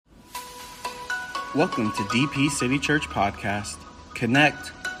Welcome to DP City Church Podcast.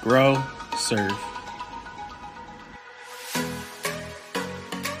 Connect, grow, serve.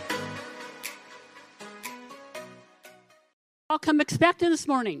 I'll come expecting this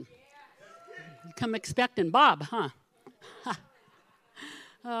morning. You come expecting Bob, huh?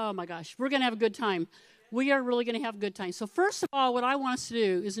 Oh my gosh, we're going to have a good time. We are really going to have a good time. So first of all, what I want us to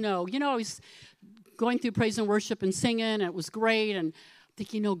do is know, I was going through praise and worship and singing, and it was great, and I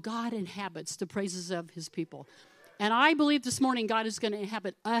think, God inhabits the praises of his people. And I believe this morning God is going to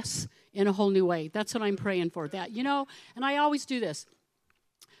inhabit us in a whole new way. That's what I'm praying for. That, and I always do this.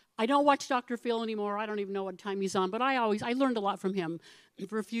 I don't watch Dr. Phil anymore. I don't even know what time he's on, but I learned a lot from him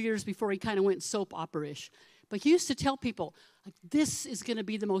for a few years before he kind of went soap opera-ish. But he used to tell people, this is going to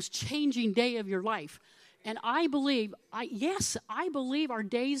be the most changing day of your life. And I believe our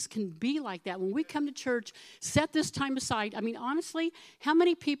days can be like that. When we come to church, set this time aside. I mean, honestly, how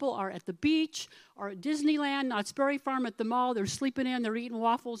many people are at the beach or at Disneyland, Knott's Berry Farm, at the mall? They're sleeping in, they're eating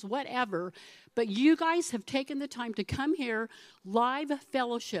waffles, whatever. But you guys have taken the time to come here, live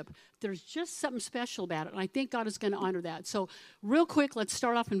fellowship. There's just something special about it, and I think God is going to honor that. So real quick, let's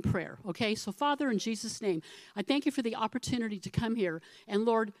start off in prayer, okay? So Father, in Jesus' name, I thank you for the opportunity to come here. And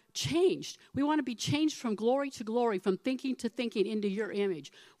Lord, changed. We want to be changed from glory to glory, from thinking to thinking into your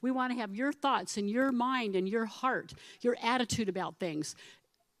image. We want to have your thoughts and your mind and your heart, your attitude about things.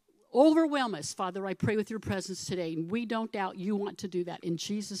 Overwhelm us, Father, I pray with your presence today, and we don't doubt you want to do that. In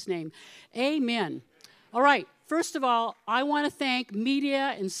Jesus' name, amen. All right, first of all, I want to thank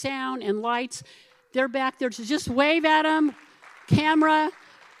media and sound and lights. They're back there to just wave at them. Camera.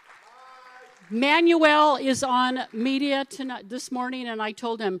 Manuel is on media this morning, and I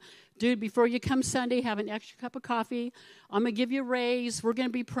told him, dude, before you come Sunday, have an extra cup of coffee. I'm going to give you a raise. We're going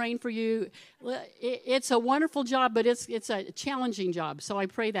to be praying for you. It's a wonderful job, but it's a challenging job, so I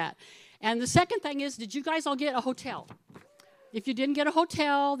pray that. And the second thing is, did you guys all get a hotel? If you didn't get a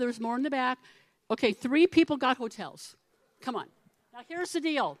hotel, there's more in the back. Okay, 3 people got hotels. Come on. Now, here's the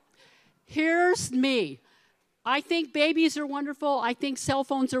deal. Here's me. I think babies are wonderful. I think cell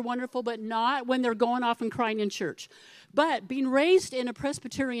phones are wonderful, but not when they're going off and crying in church. But being raised in a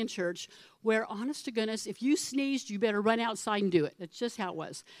Presbyterian church where, honest to goodness, if you sneezed, you better run outside and do it. That's just how it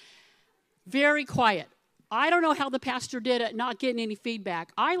was. Very quiet. I don't know how the pastor did it, not getting any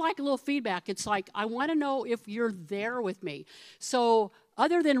feedback. I like a little feedback. It's like, I want to know if you're there with me. So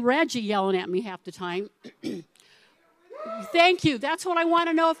other than Reggie yelling at me half the time, thank you. That's what I want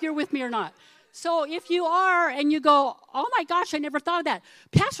to know, if you're with me or not. So if you are and you go, oh my gosh, I never thought of that.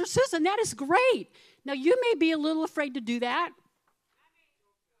 Pastor Susan, that is great. Now, you may be a little afraid to do that.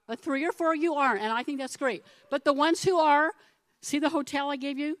 But 3 or 4 of you aren't, and I think that's great. But the ones who are, see the hotel I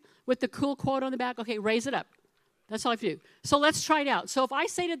gave you with the cool quote on the back? Okay, raise it up. That's all I have to do. So let's try it out. So if I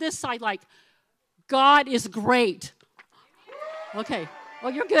say to this side, like, God is great. Okay,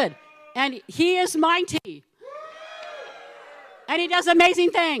 well, you're good. And he is mighty. And he does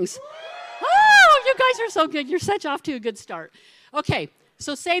amazing things. Oh, you guys are so good. You're such off to a good start. Okay,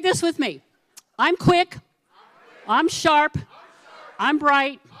 so say this with me. I'm quick. I'm sharp. I'm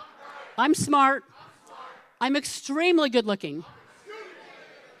bright. I'm smart. I'm extremely good looking.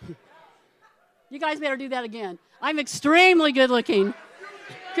 You guys better do that again. I'm extremely good looking.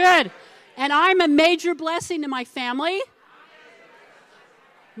 Good. And I'm a major blessing to my family,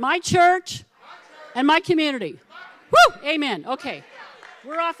 my church, and my community. Woo! Amen. Okay.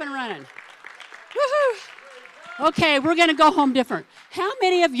 We're off and running. Woohoo! Okay, we're going to go home different. How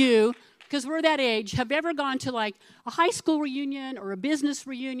many of you, because we're that age, have ever gone to like a high school reunion or a business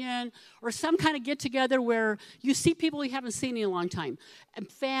reunion or some kind of get-together where you see people you haven't seen in a long time, and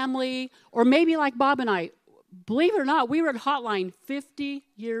family, or maybe like Bob and I, believe it or not, we were at Hotline 50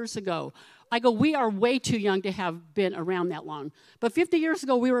 years ago. I go, we are way too young to have been around that long. But 50 years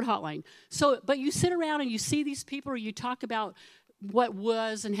ago, we were at Hotline. So, but you sit around and you see these people, or you talk about what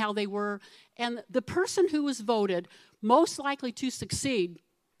was and how they were, and the person who was voted most likely to succeed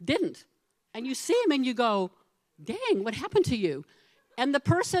didn't. And you see him and you go, dang, what happened to you? And the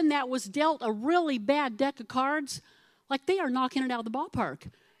person that was dealt a really bad deck of cards, like they are knocking it out of the ballpark.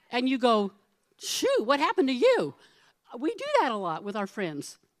 And you go, shoot, what happened to you? We do that a lot with our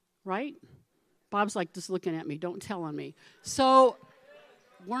friends, right? Bob's like just looking at me, don't tell on me. So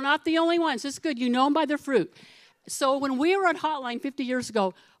we're not the only ones. It's good. You know them by their fruit. So when we were at Hotline 50 years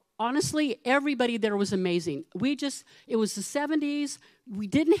ago, honestly, everybody there was amazing. It was the 70s. We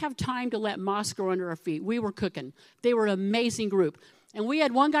didn't have time to let moss grow under our feet. We were cooking. They were an amazing group. And we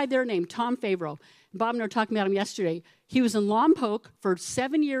had one guy there named Tom Favreau. Bob and I were talking about him yesterday. He was in Lompoc for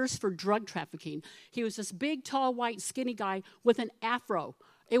 7 years for drug trafficking. He was this big, tall, white, skinny guy with an afro.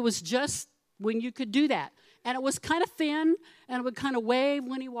 It was just when you could do that. And it was kind of thin, and it would kind of wave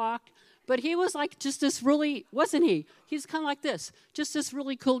when he walked. But he was like just this really, wasn't he? He's kind of like this, just this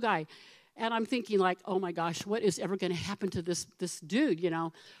really cool guy. And I'm thinking like, oh my gosh, what is ever going to happen to this dude, you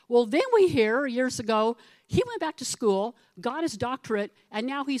know? Well, then we hear years ago, he went back to school, got his doctorate, and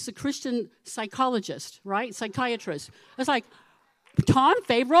now he's a Christian psychologist, right? Psychiatrist. It's like, Tom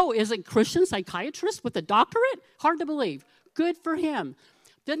Favreau is a Christian psychiatrist with a doctorate? Hard to believe. Good for him.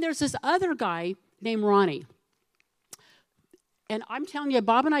 Then there's this other guy named Ronnie. And I'm telling you,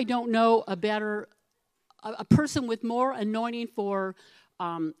 Bob and I don't know a person with more anointing for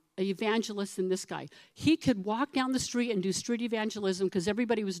an evangelist than this guy. He could walk down the street and do street evangelism because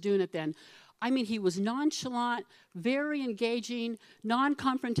everybody was doing it then. I mean, he was nonchalant, very engaging,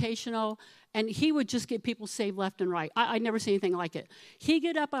 non-confrontational, and he would just get people saved left and right. I'd never seen anything like it. He'd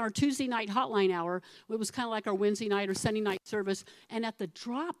get up on our Tuesday night hotline hour. It was kind of like our Wednesday night or Sunday night service, and at the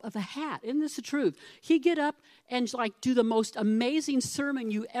drop of a hat, isn't this the truth? He'd get up and like do the most amazing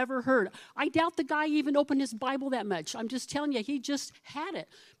sermon you ever heard. I doubt the guy even opened his Bible that much. I'm just telling you, he just had it.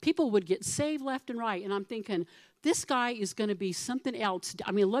 People would get saved left and right, and I'm thinking, this guy is going to be something else.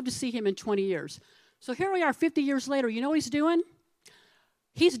 I mean, I'd love to see him in 20 years. So here we are 50 years later. You know what he's doing?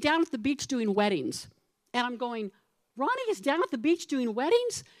 He's down at the beach doing weddings. And I'm going, Ronnie is down at the beach doing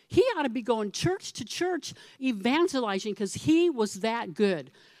weddings? He ought to be going church to church evangelizing because he was that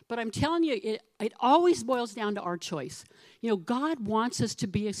good. But I'm telling you, it always boils down to our choice. You know, God wants us to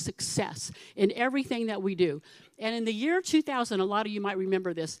be a success in everything that we do. And in the year 2000, a lot of you might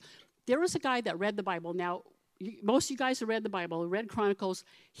remember this, there was a guy that read the Bible. Now, most of you guys have read the Bible, read Chronicles.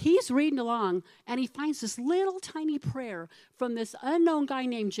 He's reading along, and he finds this little tiny prayer from this unknown guy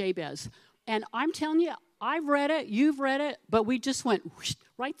named Jabez. And I'm telling you, I've read it, you've read it, but we just went whoosh,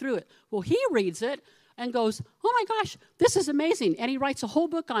 right through it. Well, he reads it and goes, oh my gosh, this is amazing. And he writes a whole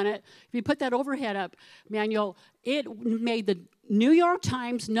book on it. If you put that overhead up, Manuel, it made the New York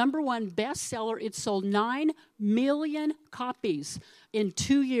Times #1 bestseller. It sold 9 million copies in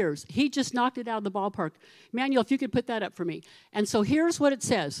 2 years. He just knocked it out of the ballpark. Manuel, if you could put that up for me. And so here's what it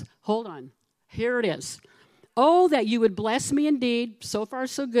says. Hold on. Here it is. Oh, that you would bless me indeed. So far,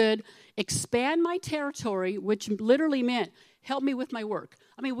 so good. Expand my territory, which literally meant help me with my work.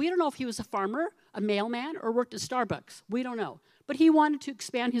 I mean, we don't know if he was a farmer, a mailman, or worked at Starbucks. We don't know. But he wanted to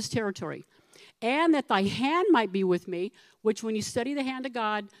expand his territory. And that thy hand might be with me, which when you study the hand of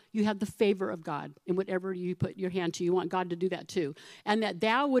God, you have the favor of God. And whatever you put your hand to, you want God to do that too. And that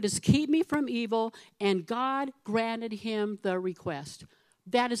thou wouldest keep me from evil, and God granted him the request.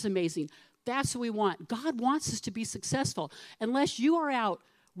 That is amazing. That's what we want. God wants us to be successful. Unless you are out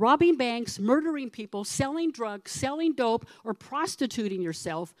robbing banks, murdering people, selling drugs, selling dope, or prostituting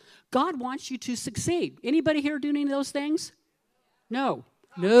yourself, God wants you to succeed. Anybody here doing any of those things? No.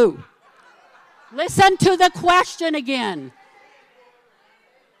 No. Listen to the question again.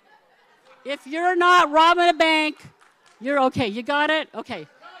 If you're not robbing a bank, you're okay. You got it? Okay.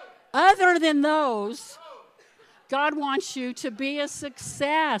 Other than those, God wants you to be a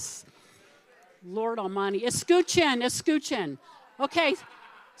success. Lord Almighty. Escuchen. Okay,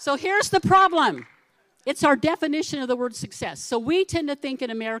 so here's the problem. It's our definition of the word success. So we tend to think in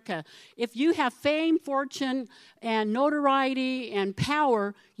America, if you have fame, fortune, and notoriety and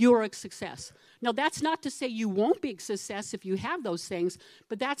power, you are a success. Now, that's not to say you won't be a success if you have those things,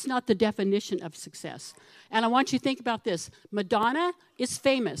 but that's not the definition of success. And I want you to think about this. Madonna is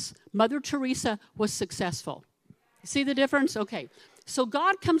famous. Mother Teresa was successful. See the difference? Okay. So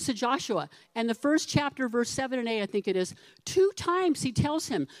God comes to Joshua, and the first chapter, verse 7 and 8, I think it is, 2 times he tells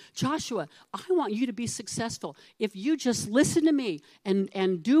him, Joshua, I want you to be successful. If you just listen to me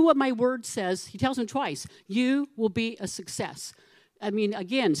and do what my word says, he tells him twice, you will be a success. I mean,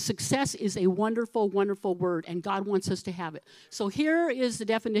 again, success is a wonderful, wonderful word, and God wants us to have it. So here is the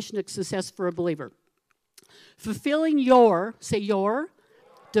definition of success for a believer. Fulfilling your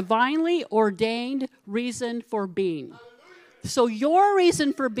divinely ordained reason for being. So your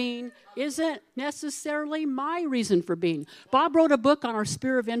reason for being isn't necessarily my reason for being. Bob wrote a book on our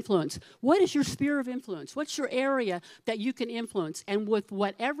sphere of influence. What is your sphere of influence? What's your area that you can influence? And with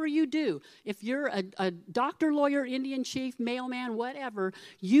whatever you do, if you're a doctor, lawyer, Indian chief, mailman, whatever,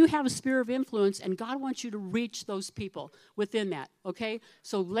 you have a sphere of influence, and God wants you to reach those people within that, okay?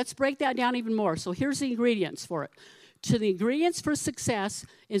 So let's break that down even more. So here's the ingredients for it. To the ingredients for success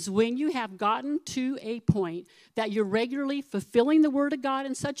is when you have gotten to a point that you're regularly fulfilling the Word of God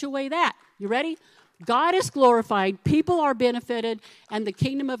in such a way that, you ready? God is glorified, people are benefited, and the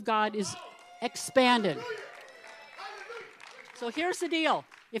kingdom of God is expanded. So here's the deal.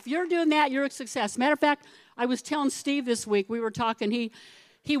 If you're doing that, you're a success. Matter of fact, I was telling Steve this week, we were talking,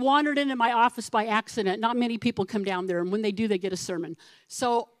 He wandered into my office by accident. Not many people come down there, and when they do, they get a sermon.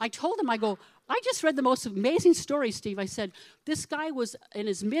 So I told him, I go, I just read the most amazing story, Steve. I said, this guy was in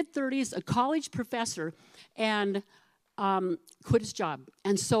his mid-30s, a college professor, and quit his job.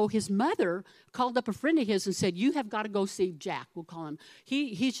 And so his mother called up a friend of his and said, you have got to go see Jack, we'll call him.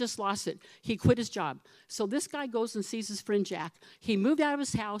 He's just lost it. He quit his job. So this guy goes and sees his friend Jack. He moved out of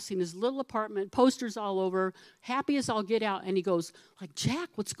his house in his little apartment, posters all over, happy as all get out. And he goes, like, Jack,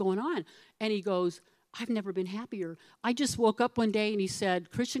 what's going on? And he goes, I've never been happier. I just woke up one day and he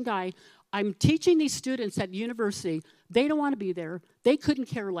said, Christian guy, I'm teaching these students at university. They don't want to be there. They couldn't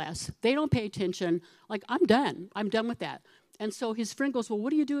care less. They don't pay attention. Like, I'm done. I'm done with that. And so his friend goes, well,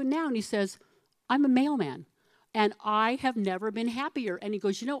 what are you doing now? And he says, I'm a mailman. And I have never been happier. And he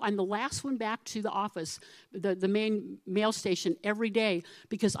goes, I'm the last one back to the office, the main mail station every day,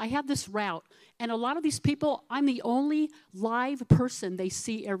 because I have this route. And a lot of these people, I'm the only live person they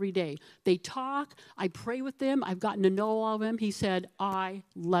see every day. They talk. I pray with them. I've gotten to know all of them. He said, I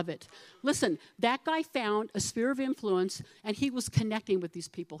love it. Listen, that guy found a sphere of influence, and he was connecting with these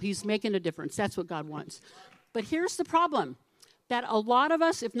people. He's making a difference. That's what God wants. But here's the problem. That a lot of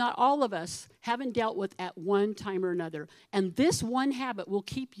us, if not all of us, haven't dealt with at one time or another. And this one habit will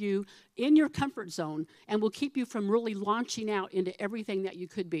keep you in your comfort zone and will keep you from really launching out into everything that you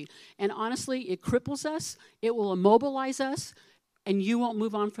could be. And honestly, it cripples us, it will immobilize us, and you won't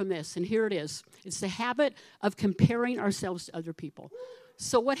move on from this. And here it is. It's the habit of comparing ourselves to other people.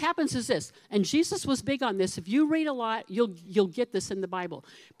 So what happens is this, and Jesus was big on this. If you read a lot, you'll get this in the Bible.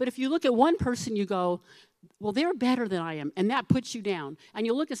 But if you look at one person, you go, well, they're better than I am, and that puts you down. And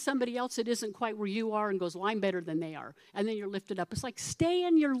you look at somebody else that isn't quite where you are and goes, well, I'm better than they are. And then you're lifted up. It's like, stay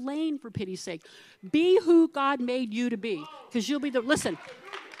in your lane, for pity's sake. Be who God made you to be, because you'll be listen,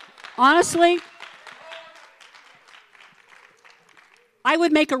 honestly, I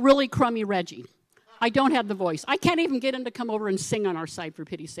would make a really crummy Reggie. I don't have the voice. I can't even get him to come over and sing on our side, for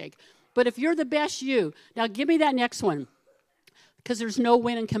pity's sake. But if you're the best you, now give me that next one. Because there's no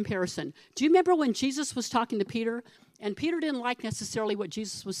win in comparison. Do you remember when Jesus was talking to Peter? And Peter didn't like necessarily what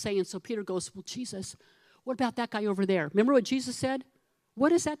Jesus was saying. So Peter goes, well, Jesus, what about that guy over there? Remember what Jesus said?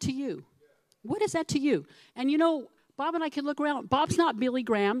 What is that to you? What is that to you? And Bob and I can look around. Bob's not Billy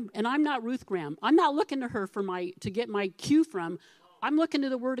Graham, and I'm not Ruth Graham. I'm not looking to her to get my cue from. I'm looking to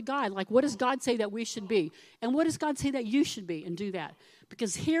the Word of God. Like, what does God say that we should be? And what does God say that you should be? And do that.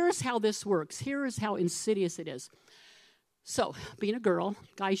 Because here's how this works. Here is how insidious it is. So, being a girl,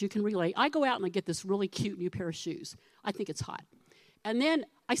 guys, you can relate. I go out and I get this really cute new pair of shoes. I think it's hot. And then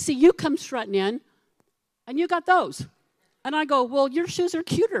I see you come strutting in, and you got those. And I go, well, your shoes are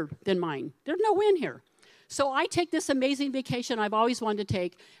cuter than mine. There's no win here. So I take this amazing vacation I've always wanted to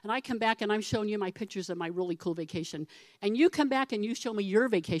take, and I come back and I'm showing you my pictures of my really cool vacation. And you come back and you show me your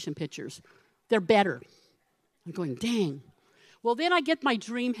vacation pictures. They're better. I'm going, dang. Well, then I get my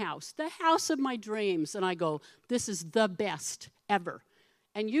dream house, the house of my dreams, and I go, this is the best ever.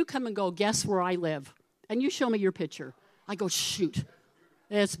 And you come and go, guess where I live? And you show me your picture. I go, shoot,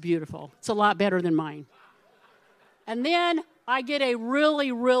 it's beautiful. It's a lot better than mine. And then I get a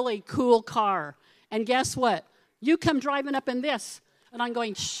really, really cool car. And guess what? You come driving up in this, and I'm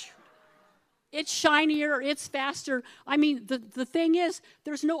going, shh. It's shinier, it's faster. I mean, the thing is,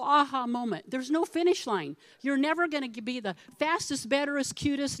 there's no aha moment. There's no finish line. You're never going to be the fastest, betterest,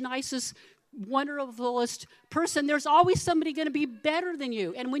 cutest, nicest, wonderfulest person. There's always somebody going to be better than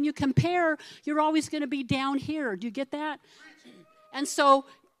you. And when you compare, you're always going to be down here. Do you get that? And so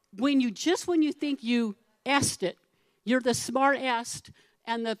when you think you est it, you're the smart est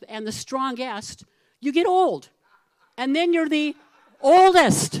and the strong est, you get old. And then you're the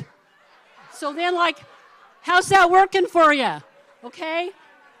oldest. So then, how's that working for you? Okay?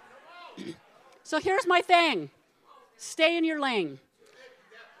 So here's my thing. Stay in your lane.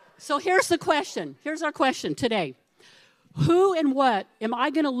 So here's the question. Here's our question today. Who and what am I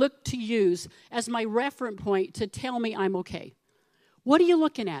going to look to use as my reference point to tell me I'm okay? What are you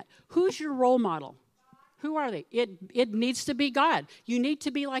looking at? Who's your role model? Who are they? It needs to be God. You need to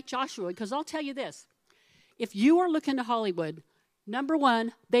be like Joshua, because I'll tell you this. If you are looking to Hollywood, number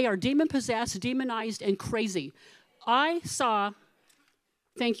one, they are demon-possessed, demonized, and crazy. Thank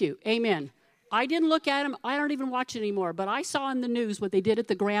you, amen. I didn't look at them. I don't even watch it anymore. But I saw in the news what they did at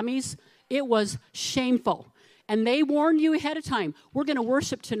the Grammys. It was shameful. And they warned you ahead of time, we're going to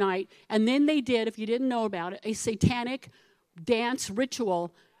worship tonight. And then they did, if you didn't know about it, a satanic dance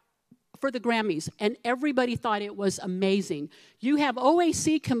ritual for the Grammys. And everybody thought it was amazing. You have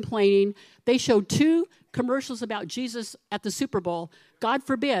OAC complaining. They showed 2 commercials about Jesus at the Super Bowl. God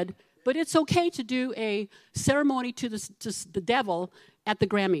forbid. But it's okay to do a ceremony to the devil at the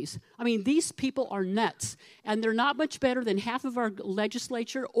Grammys. I mean, these people are nuts, and they're not much better than half of our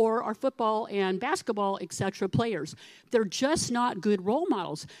legislature or our football and basketball, etc. players. They're just not good role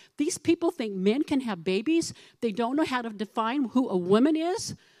models. These people think men can have babies. They don't know how to define who a woman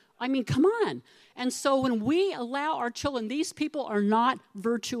is. I mean, come on. And so when we allow our children, these people are not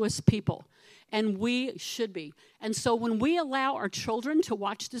virtuous people. And we should be. And so when we allow our children to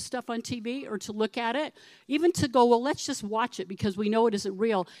watch this stuff on TV or to look at it, even to go, well, let's just watch it because we know it isn't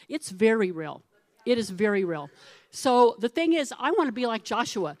real, it's very real. It is very real. So the thing is, I want to be like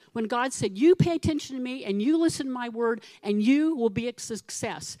Joshua. When God said, you pay attention to me and you listen to my word and you will be a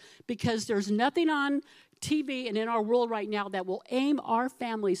success. Because there's nothing on TV and in our world right now that will aim our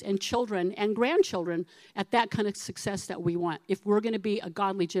families and children and grandchildren at that kind of success that we want if we're going to be a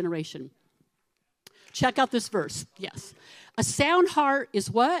godly generation. Check out this verse. Yes. A sound heart is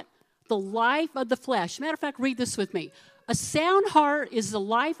what? The life of the flesh. Matter of fact, read this with me. A sound heart is the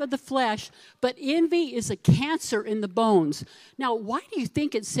life of the flesh, but envy is a cancer in the bones. Now, why do you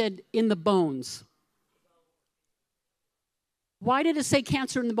think it said in the bones? Why did it say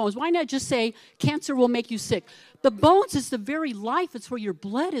cancer in the bones? Why not just say cancer will make you sick? The bones is the very life. It's where your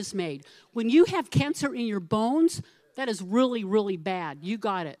blood is made. When you have cancer in your bones, that is really, really bad. You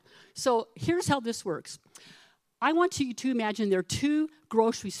got it. So here's how this works. I want you to imagine there are two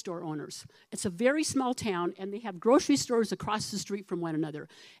grocery store owners. It's a very small town, and they have grocery stores across the street from one another.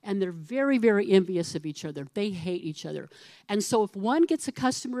 And they're very, very envious of each other. They hate each other. And so if one gets a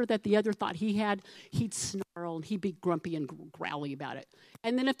customer that the other thought he had, he'd snarl, and he'd be grumpy and growly about it.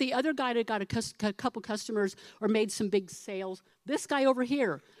 And then if the other guy had got a couple customers or made some big sales, this guy over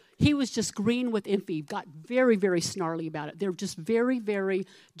here, he was just green with envy, got very, very snarly about it. They're just very, very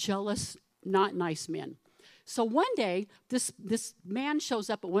jealous, not nice men. So one day, this man shows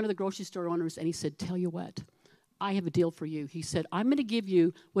up at one of the grocery store owners, and he said, tell you what, I have a deal for you. He said, I'm going to give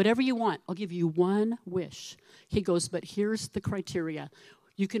you whatever you want. I'll give you one wish. He goes, but here's the criteria.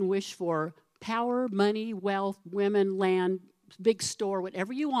 You can wish for power, money, wealth, women, land, big store,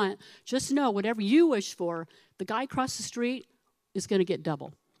 whatever you want. Just know, whatever you wish for, the guy across the street is going to get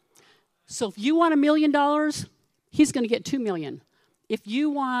double. So if you want $1 million, he's going to get $2 million. If you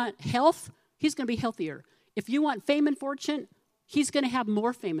want health, he's going to be healthier. If you want fame and fortune, he's going to have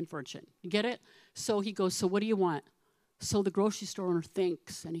more fame and fortune. You get it? So he goes, so what do you want? So the grocery store owner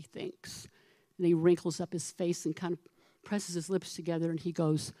thinks, and he wrinkles up his face and kind of presses his lips together, and he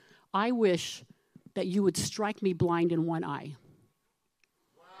goes, I wish that you would strike me blind in one eye.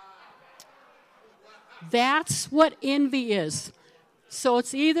 That's what envy is. So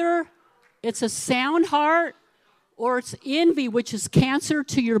it's a sound heart, or it's envy, which is cancer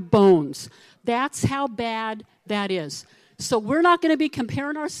to your bones. That's how bad that is. So we're not going to be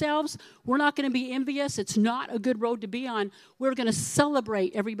comparing ourselves. We're not going to be envious. It's not a good road to be on. We're going to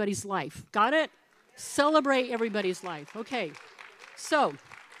celebrate everybody's life. Got it? Celebrate everybody's life. Okay. So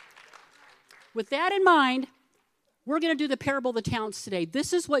with that in mind, we're going to do the parable of the talents today.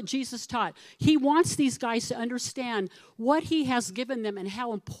 This is what Jesus taught. He wants these guys to understand what he has given them and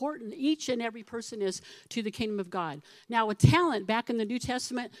how important each and every person is to the kingdom of God. Now, a talent back in the New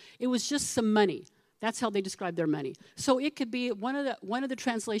Testament, it was just some money. That's how they described their money. So it could be, one of the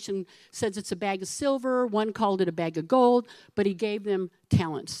translation says it's a bag of silver, one called it a bag of gold, but he gave them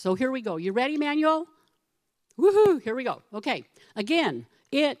talents. So here we go. You ready, Manuel? Woohoo, here we go. Okay, again,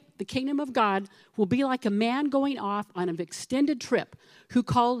 the kingdom of God, will be like a man going off on an extended trip who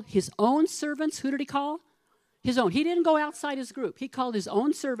called his own servants. Who did he call? His own. He didn't go outside his group. He called his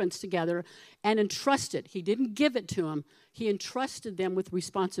own servants together and entrusted. He didn't give it to them. He entrusted them with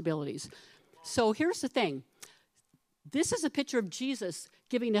responsibilities. So here's the thing. This is a picture of Jesus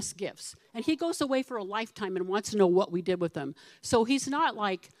giving us gifts. And he goes away for a lifetime and wants to know what we did with them. So he's not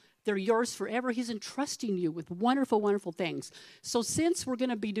like, they're yours forever. He's entrusting you with wonderful, wonderful things. So since we're going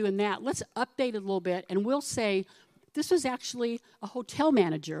to be doing that, let's update it a little bit, and we'll say this was actually a hotel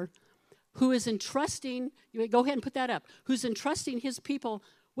manager who is entrusting, go ahead and put that up, who's entrusting his people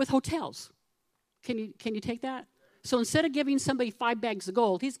with hotels. Can you take that? So instead of giving somebody 5 bags of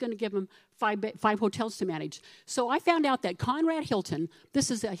gold, he's going to give them 5 hotels to manage. So I found out that Conrad Hilton, this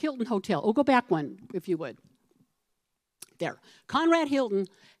is a Hilton hotel. Oh, go back one, if you would. There. Conrad Hilton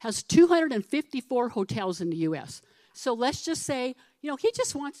has 254 hotels in the U.S. So let's just say, he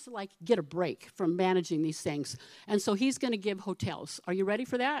just wants to get a break from managing these things. And so he's going to give hotels. Are you ready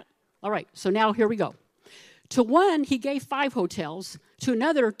for that? All right. So now here we go. To one, he gave 5 hotels. To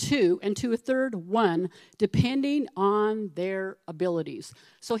another, 2. And to a third, 1, depending on their abilities.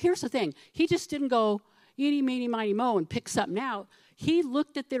 So here's the thing. He just didn't go, eeny, meeny, miny, mo, and pick something out. He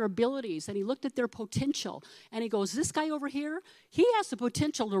looked at their abilities, and he looked at their potential, and he goes, this guy over here, he has the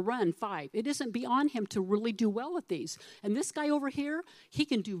potential to run 5. It isn't beyond him to really do well with these. And this guy over here, he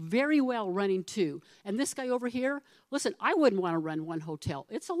can do very well running 2. And this guy over here, listen, I wouldn't want to run 1 hotel.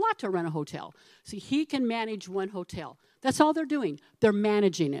 It's a lot to run a hotel. See, he can manage 1 hotel. That's all they're doing. They're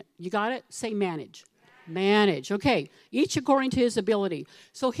managing it. You got it? Say manage. Manage. Okay, each according to his ability.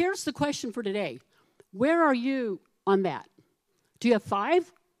 So here's the question for today. Where are you on that? Do you have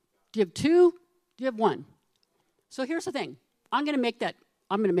 5? Do you have 2? Do you have 1? So here's the thing. I'm going to make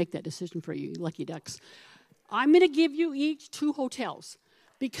that decision for you, lucky ducks. I'm going to give you each 2 hotels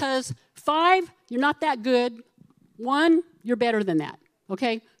because 5, you're not that good. 1, you're better than that.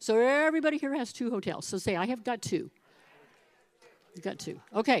 Okay? So everybody here has 2 hotels. So say, I have got 2. You've got 2.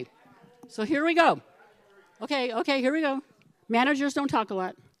 Okay. So here we go. Okay, here we go. Managers don't talk a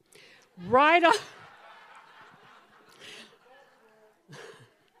lot. Right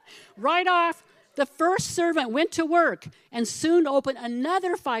off, the first servant went to work and soon opened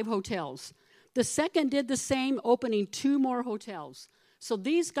another 5 hotels. The second did the same, opening 2 more hotels. So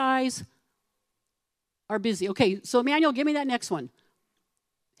these guys are busy. Okay, so Emmanuel, give me that next one.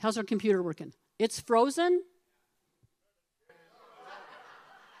 How's our computer working? It's frozen?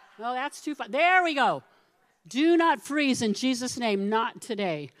 No, that's too far. There we go. Do not freeze in Jesus' name, not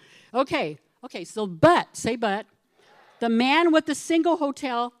today. Okay, so say but. The man with the single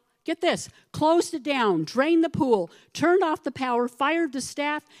hotel, get this, closed it down, drained the pool, turned off the power, fired the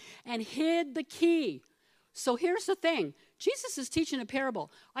staff, and hid the key. So here's the thing. Jesus is teaching a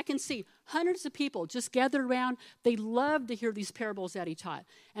parable. I can see hundreds of people just gathered around. They love to hear these parables that he taught.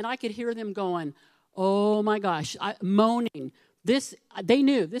 And I could hear them going, oh my gosh, moaning. They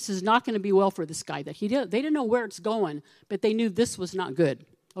knew this is not going to be well for this guy. They didn't know where it's going, but they knew this was not good.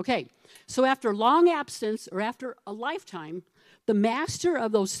 Okay, so after long absence, or after a lifetime, the master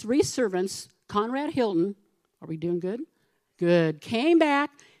of those 3 servants, Conrad Hilton, are we doing good? Good. Came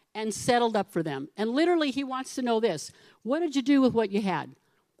back and settled up for them. And literally, he wants to know this. What did you do with what you had?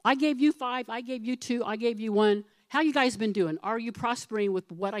 I gave you 5, I gave you 2, I gave you 1. How you guys been doing? Are you prospering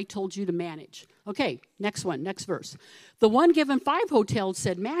with what I told you to manage? Okay, next verse. The one given 5 hotels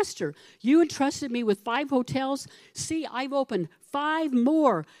said, Master, you entrusted me with 5 hotels. See, I've opened 5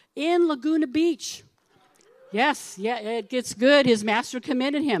 more in Laguna Beach. Yes, it gets good. His master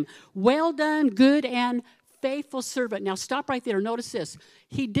commended him. Well done, good and faithful servant. Now stop right there. Notice this.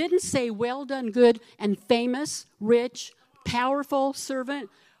 He didn't say well done, good and famous, rich, powerful servant.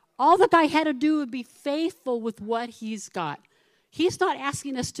 All the guy had to do would be faithful with what he's got. He's not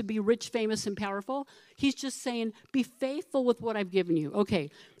asking us to be rich, famous, and powerful. He's just saying, be faithful with what I've given you. Okay,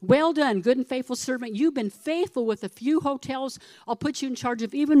 well done, good and faithful servant. You've been faithful with a few hotels. I'll put you in charge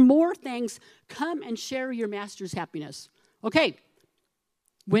of even more things. Come and share your master's happiness. Okay,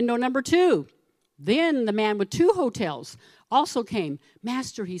 window number 2. Then the man with 2 hotels also came.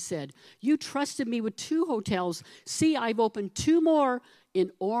 Master, he said, you trusted me with 2 hotels. See, I've opened 2 more in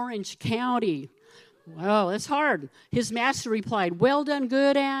Orange County. Well, that's hard. His master replied, well done,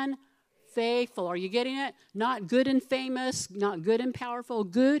 good and faithful. Are you getting it? Not good and famous, not good and powerful,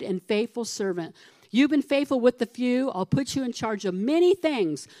 good and faithful servant. You've been faithful with the few. I'll put you in charge of many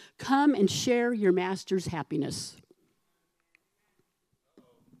things. Come and share your master's happiness.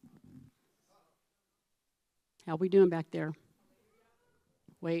 How we doing back there?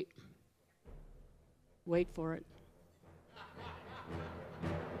 Wait for it.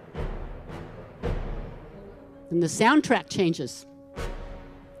 And the soundtrack changes.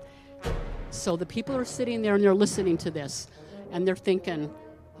 So the people are sitting there and they're listening to this. And they're thinking,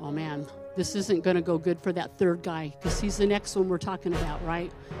 oh man, this isn't going to go good for that 3rd guy. Because he's the next one we're talking about, right?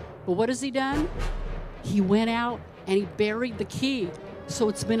 But what has he done? He went out and he buried the key. So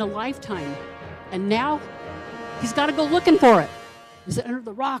it's been a lifetime. And now he's got to go looking for it. Is it under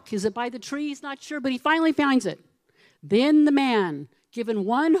the rock? Is it by the tree? He's not sure, but he finally finds it. Then the man given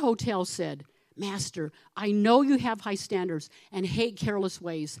 1 hotel said, Master, I know you have high standards and hate careless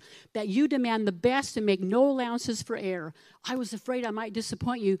ways, that you demand the best and make no allowances for error. I was afraid I might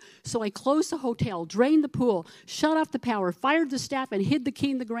disappoint you, so I closed the hotel, drained the pool, shut off the power, fired the staff, and hid the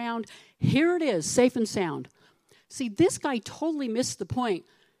key in the ground. Here it is, safe and sound. See, this guy totally missed the point.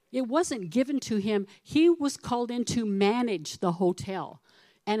 It wasn't given to him. He was called in to manage the hotel.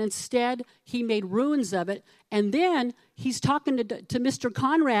 And instead, he made ruins of it. And then he's talking to Mr.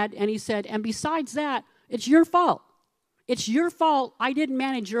 Conrad, and he said, and besides that, it's your fault. It's your fault I didn't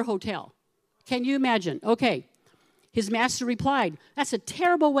manage your hotel. Can you imagine? Okay. His master replied, "That's a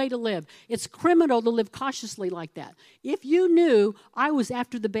terrible way to live. It's criminal to live cautiously like that. If you knew I was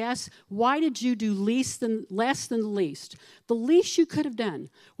after the best, why did you do less than the least? The least you could have done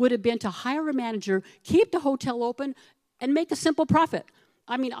would have been to hire a manager, keep the hotel open, and make a simple profit."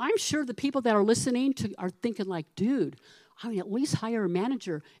 I mean, I'm sure the people that are listening are thinking like, dude, I mean, at least hire a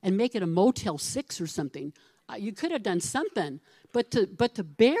manager and make it a Motel 6 or something. You could have done something. But to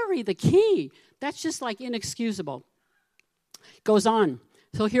bury the key, that's just like inexcusable. Goes on.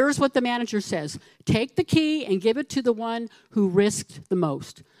 So here's what the manager says. Take the key and give it to the one who risked the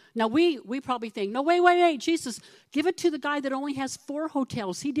most. Now, we probably think, no, wait, Jesus, give it to the guy that only has 4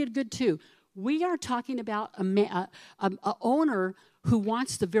 hotels. He did good too. We are talking about a owner who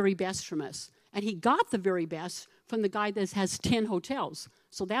wants the very best from us. And he got the very best from the guy that has 10 hotels.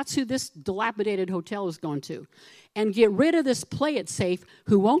 So that's who this dilapidated hotel is going to. And get rid of this play it safe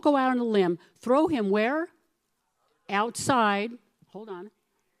who won't go out on a limb. Throw him where? Outside. Hold on.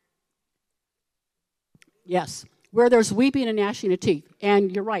 Yes. Where there's weeping and gnashing of teeth.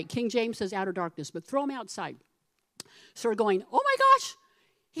 And you're right. King James says outer darkness. But throw him outside. So we're going, oh my gosh.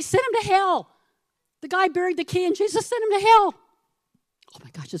 He sent him to hell. The guy buried the key and Jesus sent him to hell. Oh my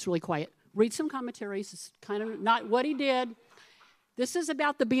gosh, it's really quiet. Read some commentaries. It's kind of not what he did. This is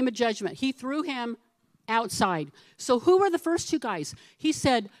about the beam of judgment. He threw him outside. So who were the first 2 guys? He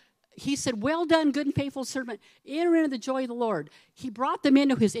said, well done, good and faithful servant. Enter into the joy of the Lord. He brought them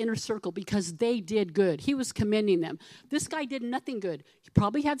into his inner circle because they did good. He was commending them. This guy did nothing good. He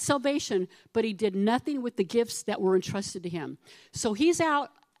probably had salvation, but he did nothing with the gifts that were entrusted to him. So he's out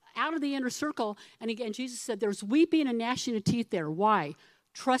of the inner circle, and again, Jesus said, there's weeping and gnashing of teeth there. Why?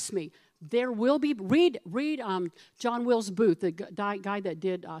 Trust me. There will be, read John Wills Booth, the guy that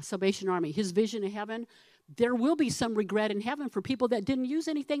did Salvation Army, his vision of heaven. There will be some regret in heaven for people that didn't use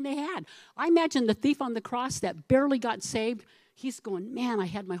anything they had. I imagine the thief on the cross that barely got saved, he's going, man, I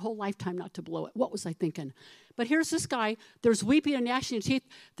had my whole lifetime not to blow it. What was I thinking? But here's this guy, there's weeping and gnashing of teeth.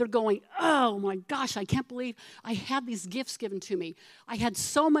 They're going, oh my gosh, I can't believe I had these gifts given to me. I had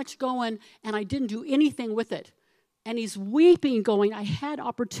so much going and I didn't do anything with it. And he's weeping, going, I had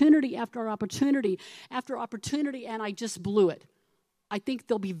opportunity after opportunity after opportunity, and I just blew it. I think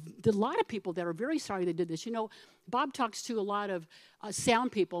there'll be a lot of people that are very sorry they did this. You know, Bob talks to a lot of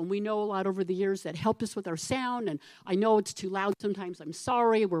sound people, and we know a lot over the years that helped us with our sound, and I know it's too loud sometimes. I'm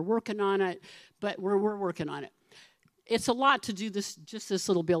sorry. We're working on it, but we're working on it. It's a lot to do this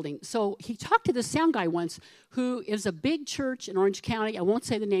little building. So he talked to the sound guy once who is a big church in Orange County. I won't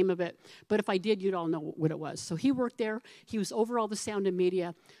say the name of it, but if I did, you'd all know what it was. So he worked there. He was over all the sound and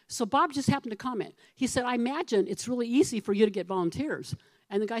media. So Bob just happened to comment. He said, I imagine it's really easy for you to get volunteers.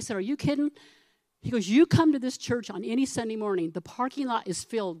 And the guy said, are you kidding? He goes, you come to this church on any Sunday morning. The parking lot is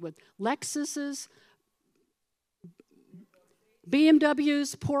filled with Lexuses,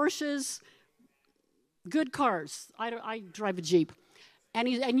 BMWs, Porsches, good cars. I drive a Jeep. And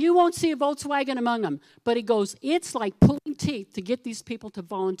you won't see a Volkswagen among them. But he goes, it's like pulling teeth to get these people to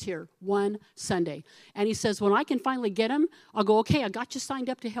volunteer one Sunday. And he says, when I can finally get them, I'll go, okay, I got you signed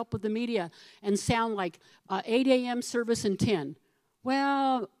up to help with the media and sound like 8 a.m. service and 10.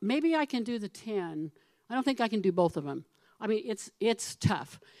 Well, maybe I can do the 10. I don't think I can do both of them. I mean, it's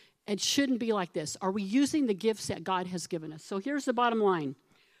tough. It shouldn't be like this. Are we using the gifts that God has given us? So here's the bottom line.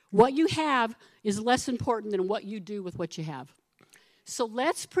 What you have is less important than what you do with what you have. So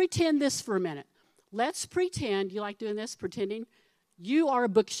let's pretend this for a minute. Let's pretend, you like doing this, pretending, you are a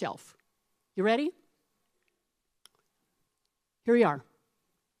bookshelf. You ready? Here we are.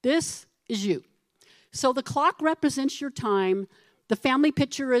 This is you. So the clock represents your time. The family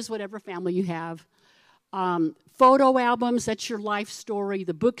picture is whatever family you have. Photo albums, that's your life story.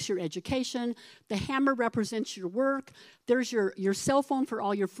 The book's your education. The hammer represents your work. There's your cell phone for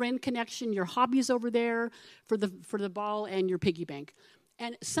all your friend connection. Your hobbies over there for the ball and your piggy bank.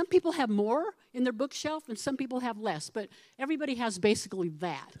 And some people have more in their bookshelf and some people have less. But everybody has basically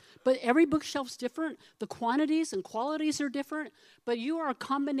that. But every bookshelf's different. The quantities and qualities are different. But you are a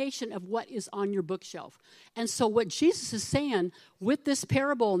combination of what is on your bookshelf. And so what Jesus is saying with this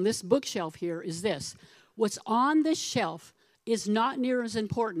parable and this bookshelf here is this. What's on this shelf is not near as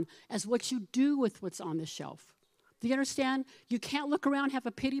important as what you do with what's on this shelf. Do you understand? You can't look around, have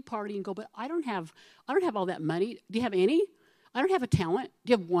a pity party, and go, but I don't have all that money. Do you have any? I don't have a talent.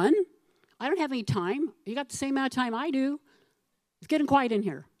 Do you have one? I don't have any time. You got the same amount of time I do. It's getting quiet in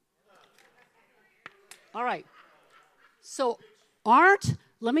here. All right. So aren't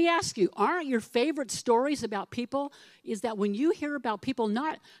Let me ask you, aren't your favorite stories about people is that when you hear about people,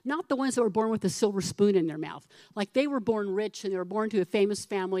 not the ones that were born with a silver spoon in their mouth, like they were born rich and they were born to a famous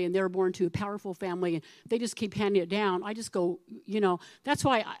family and they were born to a powerful family and they just keep handing it down. I just go, that's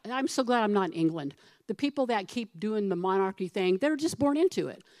why I'm so glad I'm not in England. The people that keep doing the monarchy thing, they're just born into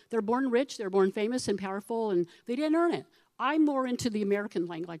it. They're born rich, they're born famous and powerful, and they didn't earn it. I'm more into the American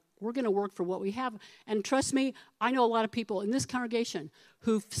thing, like we're going to work for what we have. And trust me, I know a lot of people in this congregation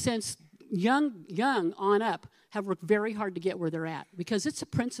who since young on up have worked very hard to get where they're at because it's a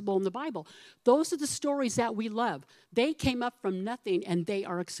principle in the Bible. Those are the stories that we love. They came up from nothing and they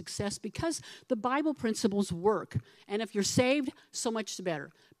are a success because the Bible principles work. And if you're saved, so much the better.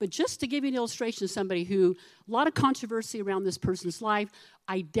 But just to give you an illustration of somebody who, a lot of controversy around this person's life,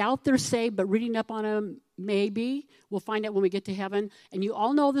 I doubt they're saved, but reading up on them, maybe. We'll find out when we get to heaven. And you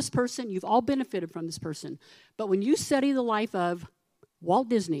all know this person. You've all benefited from this person. But when you study the life of Walt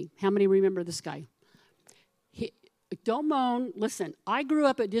Disney, how many remember this guy? Don't moan. Listen, I grew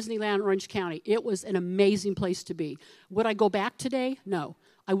up at Disneyland, Orange County. It was an amazing place to be. Would I go back today? No.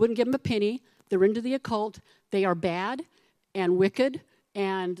 I wouldn't give them a penny. They're into the occult. They are bad and wicked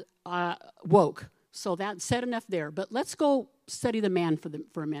and woke. So that's said enough there. But let's go study the man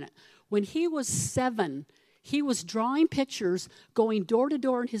for a minute. When he was 7, he was drawing pictures, going door to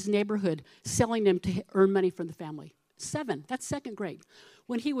door in his neighborhood, selling them to earn money from the family. 7, that's second grade.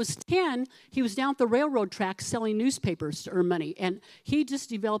 When he was 10, he was down at the railroad tracks selling newspapers to earn money. And he just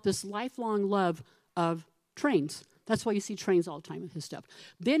developed this lifelong love of trains. That's why you see trains all the time in his stuff.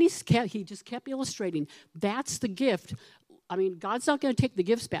 Then he just kept illustrating. That's the gift. I mean, God's not going to take the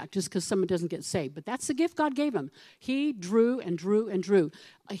gifts back just because someone doesn't get saved. But that's the gift God gave him. He drew and drew and drew.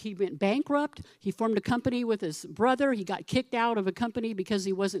 He went bankrupt. He formed a company with his brother. He got kicked out of a company because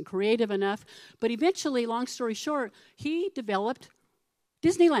he wasn't creative enough. But eventually, long story short, he developed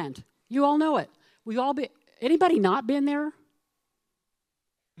Disneyland. You all know it. Anybody not been there?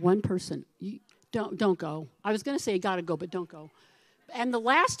 One person. Don't go. I was going to say you got to go, but don't go. And the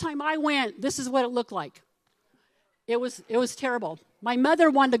last time I went, this is what it looked like. It was terrible. My mother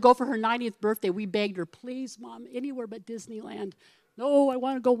wanted to go for her 90th birthday. We begged her, please, Mom, anywhere but Disneyland. No, I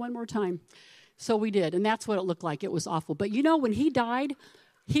want to go one more time. So we did, and that's what it looked like. It was awful. But when he died,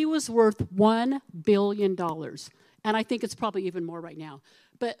 he was worth $1 billion. And I think it's probably even more right now.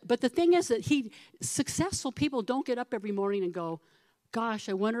 But the thing is that successful people don't get up every morning and go, gosh,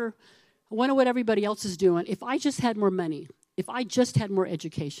 I wonder what everybody else is doing. If I just had more money, if I just had more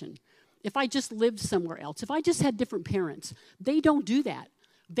education, if I just lived somewhere else, if I just had different parents. They don't do that.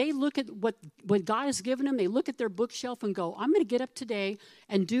 They look at what God has given them. They look at their bookshelf and go, I'm going to get up today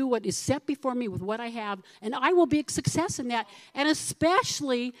and do what is set before me with what I have, and I will be a success in that. And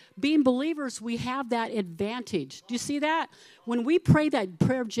especially being believers, we have that advantage. Do you see that? When we pray that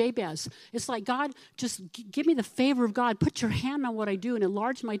prayer of Jabez, it's like, God, just give me the favor of God. Put your hand on what I do and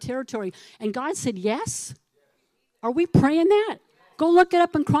enlarge my territory. And God said, yes. Are we praying that? Go look it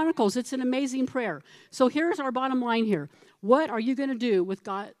up in Chronicles. It's an amazing prayer. So here's our bottom line here. What are you going to do with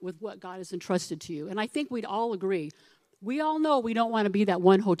what God has entrusted to you? And I think we'd all agree. We all know we don't want to be that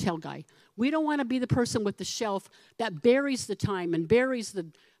one hotel guy. We don't want to be the person with the shelf that buries the time and buries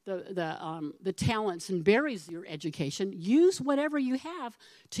the talents and buries your education. Use whatever you have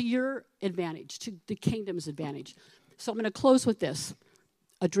to your advantage, to the kingdom's advantage. So I'm going to close with this.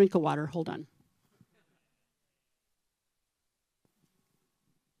 A drink of water. Hold on.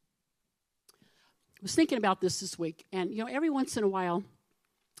 I was thinking about this week, and every once in a while,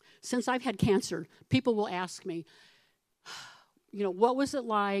 since I've had cancer, people will ask me, what was it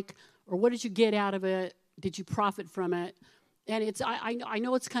like, or what did you get out of it? Did you profit from it? And I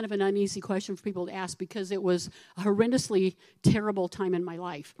know it's kind of an uneasy question for people to ask because it was a horrendously terrible time in my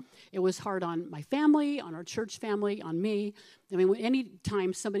life. It was hard on my family, on our church family, on me. I mean, any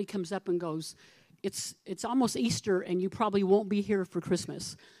time somebody comes up and goes, it's almost Easter, and you probably won't be here for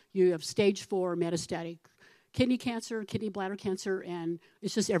Christmas. You have stage 4 metastatic kidney cancer, kidney bladder cancer, and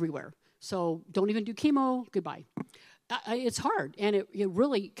it's just everywhere. So don't even do chemo. Goodbye. It's hard, and it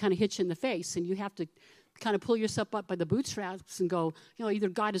really kind of hits you in the face, and you have to kind of pull yourself up by the bootstraps and go, either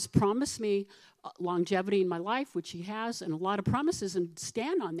God has promised me longevity in my life, which he has, and a lot of promises, and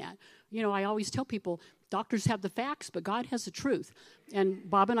stand on that. I always tell people, doctors have the facts, but God has the truth. And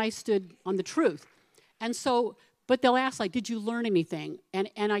Bob and I stood on the truth. And so, but they'll ask, did you learn anything? And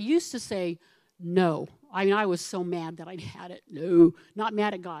I used to say, no. I mean, I was so mad that I'd had it. No, not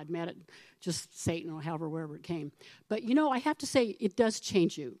mad at God, mad at just Satan or wherever it came. But, I have to say, it does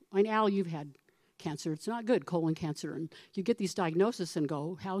change you. I mean, Al, you've had cancer. It's not good, colon cancer. And you get these diagnoses and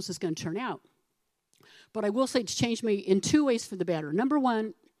go, how is this going to turn out? But I will say it's changed me in 2 ways for the better. Number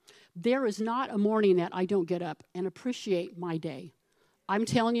one, there is not a morning that I don't get up and appreciate my day. I'm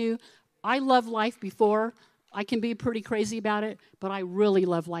telling you, I love life before. I can be pretty crazy about it, but I really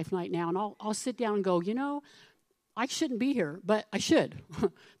love life right now. And I'll sit down and go, I shouldn't be here, but I should.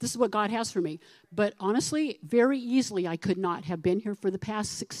 This is what God has for me. But honestly, very easily, I could not have been here for the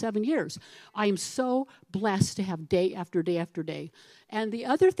past 6, 7 years. I am so blessed to have day after day after day. And the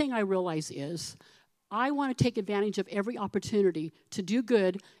other thing I realize is I want to take advantage of every opportunity to do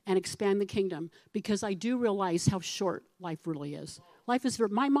good and expand the kingdom because I do realize how short life really is.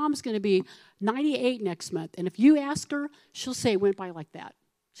 My mom's going to be 98 next month. And if you ask her, she'll say it went by like that.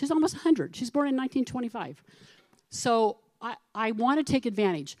 She's almost 100. She's born in 1925. So I want to take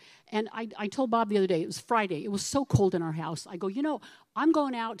advantage. And I told Bob the other day, it was Friday. It was so cold in our house. I go, I'm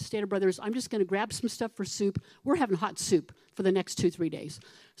going out to Stater Brothers. I'm just going to grab some stuff for soup. We're having hot soup for the next 2-3 days.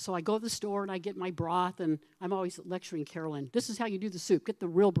 So I go to the store and I get my broth. And I'm always lecturing Carolyn. This is how you do the soup. Get the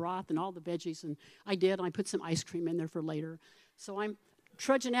real broth and all the veggies. And I did. And I put some ice cream in there for later. So I'm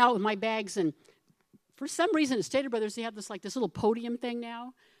trudging out with my bags. And for some reason at Stater Brothers, they have this little podium thing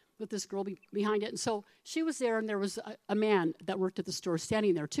now with this girl behind it. And so she was there, and there was a man that worked at the store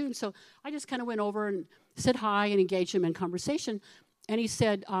standing there, too. And so I just kind of went over and said hi and engaged him in conversation. And he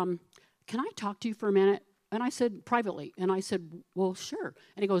said, can I talk to you for a minute? And I said, privately. And I said, well, sure.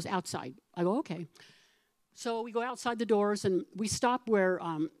 And he goes, outside. I go, okay. So we go outside the doors, and we stop where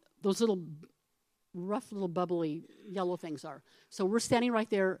those rough little bubbly yellow things are. So we're standing right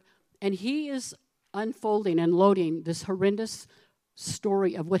there, and he is unfolding and loading this horrendous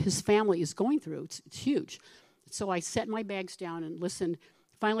story of what his family is going through. It's huge. So I set my bags down and listened.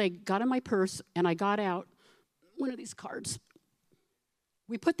 Finally, I got in my purse, and I got out one of these cards.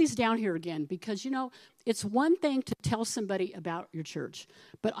 We put these down here again because, it's one thing to tell somebody about your church,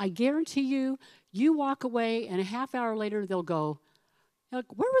 but I guarantee you walk away, and a half hour later, they'll go,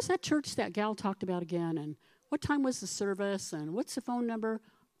 where was that church that gal talked about again? And what time was the service? And what's the phone number?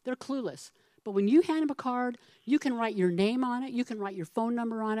 They're clueless. But when you hand them a card, you can write your name on it. You can write your phone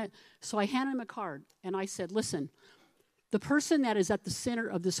number on it. So I handed him a card, and I said, listen, the person that is at the center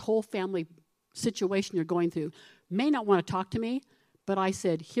of this whole family situation you're going through may not want to talk to me, but I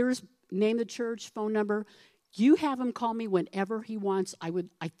said, here's name of the church, phone number. You have him call me whenever he wants. I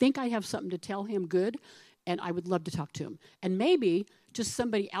think I have something to tell him good, and I would love to talk to him. And maybe just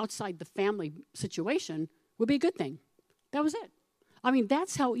somebody outside the family situation would be a good thing. That was it.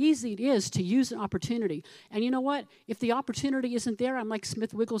 That's how easy it is to use an opportunity. And you know what? If the opportunity isn't there, I'm like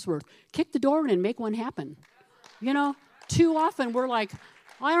Smith Wigglesworth. Kick the door in and make one happen. Too often we're like,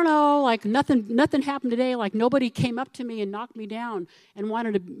 I don't know, like nothing happened today. Like nobody came up to me and knocked me down and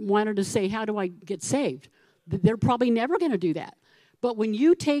wanted to say, how do I get saved? They're probably never going to do that. But when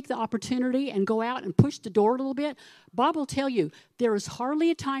you take the opportunity and go out and push the door a little bit, Bob will tell you, there is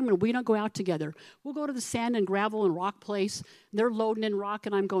hardly a time when we don't go out together. We'll go to the sand and gravel and rock place. And they're loading in rock,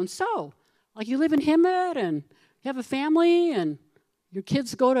 and I'm going, you live in Hemet, and you have a family, and your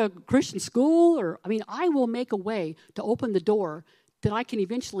kids go to Christian school? I will make a way to open the door that I can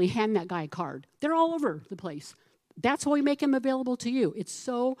eventually hand that guy a card. They're all over the place. That's why we make them available to you. It's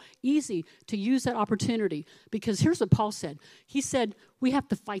so easy to use that opportunity because here's what Paul said. He said, we have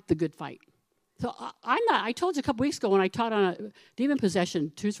to fight the good fight. So I told you a couple weeks ago when I taught on a demon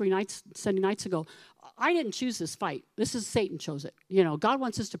possession 2-3 Sunday nights ago, I didn't choose this fight. This is Satan chose it. God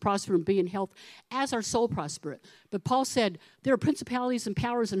wants us to prosper and be in health as our soul prospereth. But Paul said there are principalities and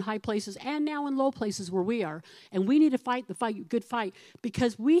powers in high places and now in low places where we are. And we need to fight the good fight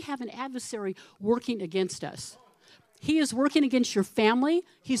because we have an adversary working against us. He is working against your family.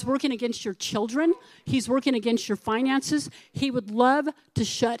 He's working against your children. He's working against your finances. He would love to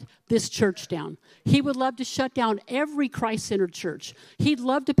shut this church down. He would love to shut down every Christ-centered church. He'd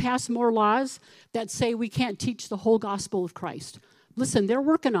love to pass more laws that say we can't teach the whole gospel of Christ. Listen, they're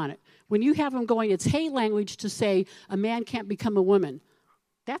working on it. When you have them going, it's hate language to say a man can't become a woman.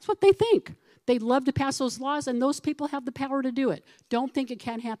 That's what they think. They'd love to pass those laws, and those people have the power to do it. Don't think it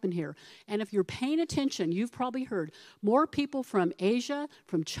can't happen here. And if you're paying attention, you've probably heard more people from Asia,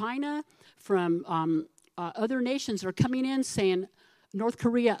 from China, from other nations are coming in saying, North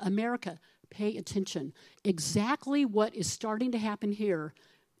Korea, America, pay attention. Exactly what is starting to happen here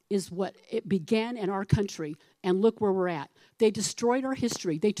is what it began in our country, and look where we're at. They destroyed our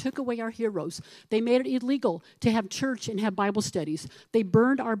history. They took away our heroes. They made it illegal to have church and have Bible studies. They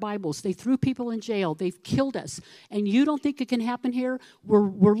burned our Bibles. They threw people in jail. They've killed us. And you don't think it can happen here?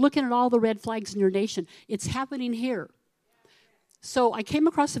 We're looking at all the red flags in your nation. It's happening here. So I came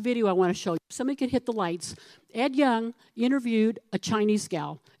across a video I want to show you. Somebody could hit the lights. Ed Young interviewed a Chinese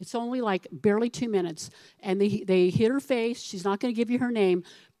gal. It's only like barely 2 minutes. And they hit her face. She's not going to give you her name.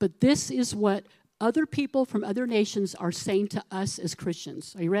 But this is what other people from other nations are saying to us as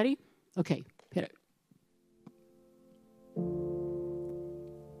Christians. Are you ready? Okay, hit it.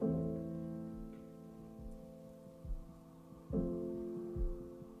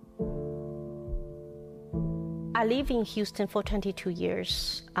 I lived in Houston for 22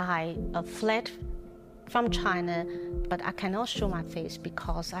 years. I fled from China, but I cannot show my face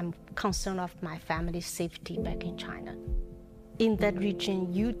because I'm concerned of my family's safety back in China. In that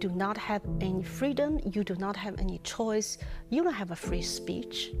region, you do not have any freedom, you do not have any choice, you don't have a free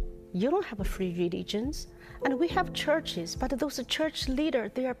speech, you don't have a free religions, and we have churches, but those church leaders,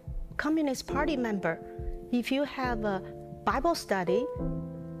 they are Communist Party member. If you have a Bible study,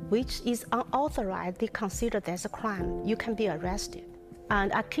 which is unauthorized, they consider that as a crime. You can be arrested.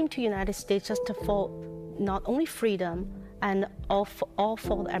 And I came to United States just for not only freedom and all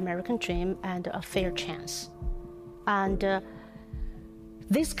for the American dream and a fair chance. And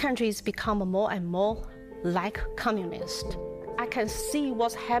this country has become more and more like communist. I can see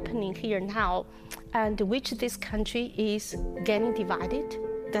what's happening here now, and which this country is getting divided.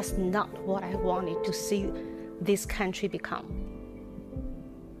 That's not what I wanted to see this country become.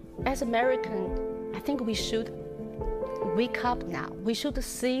 As Americans, I think we should wake up now. We should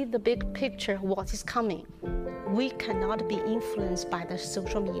see the big picture of what is coming. We cannot be influenced by the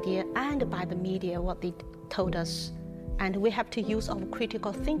social media and by the media, what they told us. And we have to use our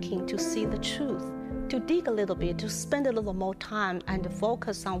critical thinking to see the truth, to dig a little bit, to spend a little more time and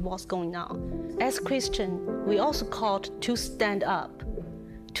focus on what's going on. As Christians, we also called to stand up,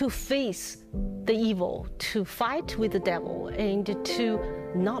 to face the evil, to fight with the devil, and to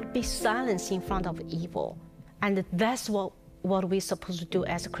not be silenced in front of evil. And that's what we're supposed to do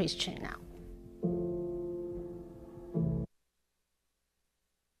as a Christian now.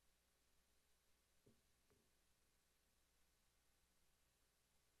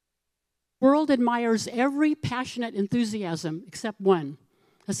 The world admires every passionate enthusiasm except one.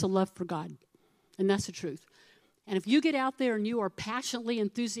 That's the love for God. And that's the truth. And if you get out there and you are passionately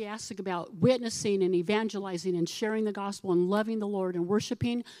enthusiastic about witnessing and evangelizing and sharing the gospel and loving the Lord and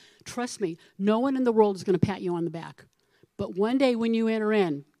worshiping, trust me, no one in the world is going to pat you on the back. But one day when you enter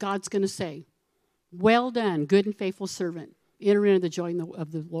in, God's going to say, well done, good and faithful servant. Enter into the joy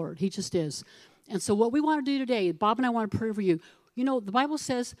of the Lord. He just is. And so what we want to do today, Bob and I want to pray for you. You know, the Bible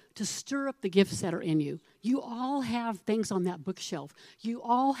says to stir up the gifts that are in you. You all have things on that bookshelf. You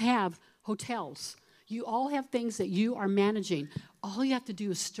all have hotels. You all have things that you are managing. All you have to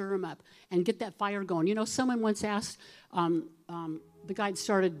do is stir them up and get that fire going. You know, someone once asked, the guy that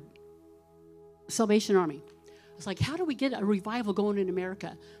started Salvation Army. It's like, how do we get a revival going in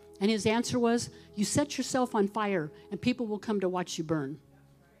America? And his answer was, you set yourself on fire and people will come to watch you burn.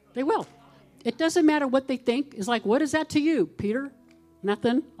 They will. It doesn't matter what they think. It's like, what is that to you, Peter?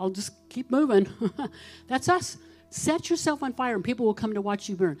 Nothing. I'll just keep moving. That's us. Set yourself on fire and people will come to watch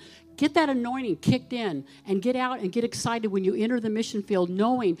you burn. Get that anointing kicked in and get out and get excited when you enter the mission field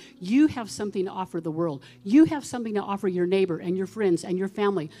knowing you have something to offer the world. You have something to offer your neighbor and your friends and your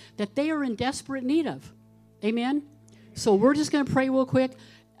family that they are in desperate need of. Amen? So we're just going to pray real quick.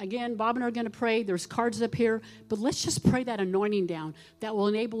 Again, Bob and I are going to pray. There's cards up here. But let's just pray that anointing down that will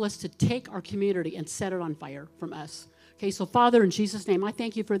enable us to take our community and set it on fire from us. Okay, so Father, in Jesus' name, I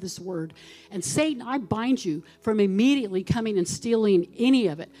thank you for this word. And Satan, I bind you from immediately coming and stealing any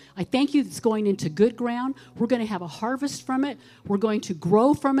of it. I thank you that it's going into good ground. We're going to have a harvest from it. We're going to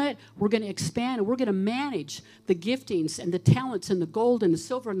grow from it. We're going to expand, and we're going to manage the giftings and the talents and the gold and the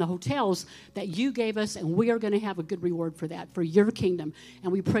silver and the hotels that you gave us, and we are going to have a good reward for that, for your kingdom.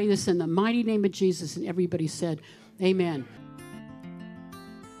 And we pray this in the mighty name of Jesus, and everybody said, amen.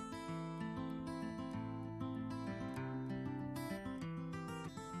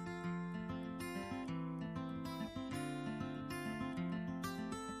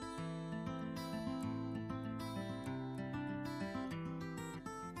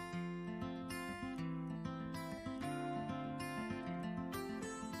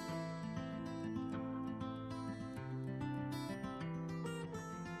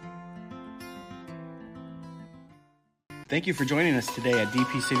 Thank you for joining us today at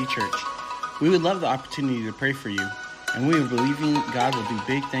DP City Church. We would love the opportunity to pray for you, and we are believing God will do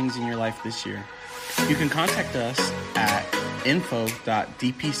big things in your life this year. You can contact us at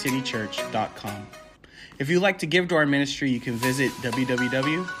info.dpcitychurch.com. If you'd like to give to our ministry, you can visit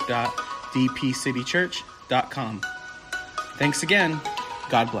www.dpcitychurch.com. Thanks again.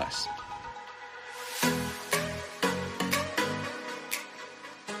 God bless.